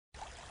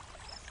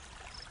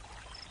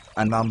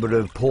A number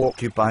of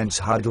porcupines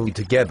huddled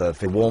together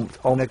for warmth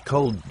on a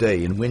cold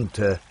day in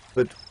winter,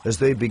 but as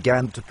they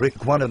began to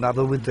prick one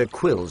another with their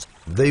quills,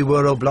 they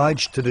were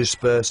obliged to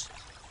disperse.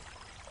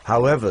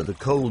 However, the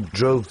cold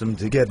drove them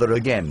together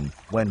again,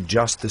 when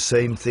just the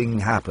same thing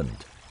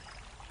happened.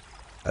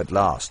 At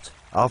last,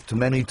 after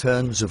many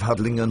turns of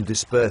huddling and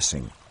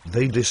dispersing,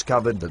 they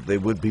discovered that they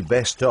would be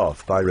best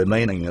off by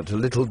remaining at a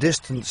little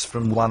distance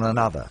from one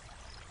another.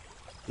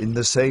 In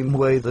the same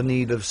way, the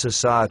need of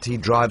society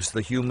drives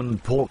the human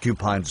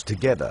porcupines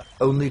together,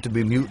 only to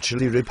be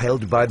mutually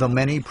repelled by the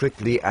many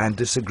prickly and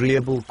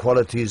disagreeable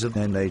qualities of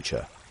their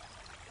nature.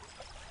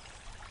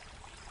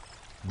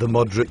 The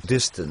moderate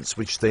distance,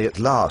 which they at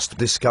last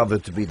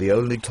discovered to be the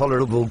only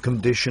tolerable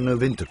condition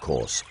of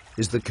intercourse,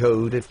 is the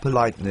code of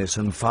politeness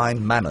and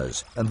fine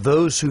manners, and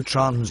those who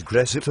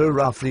transgress it are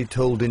roughly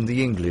told in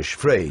the English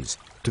phrase,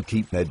 to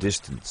keep their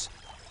distance.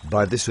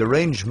 By this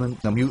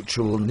arrangement, the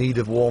mutual need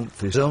of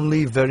warmth is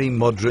only very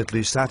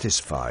moderately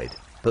satisfied,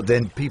 but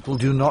then people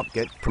do not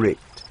get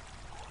pricked.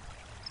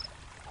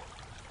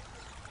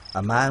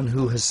 A man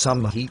who has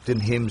some heat in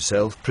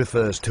himself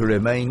prefers to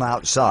remain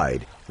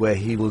outside, where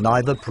he will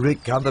neither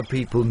prick other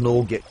people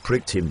nor get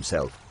pricked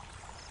himself.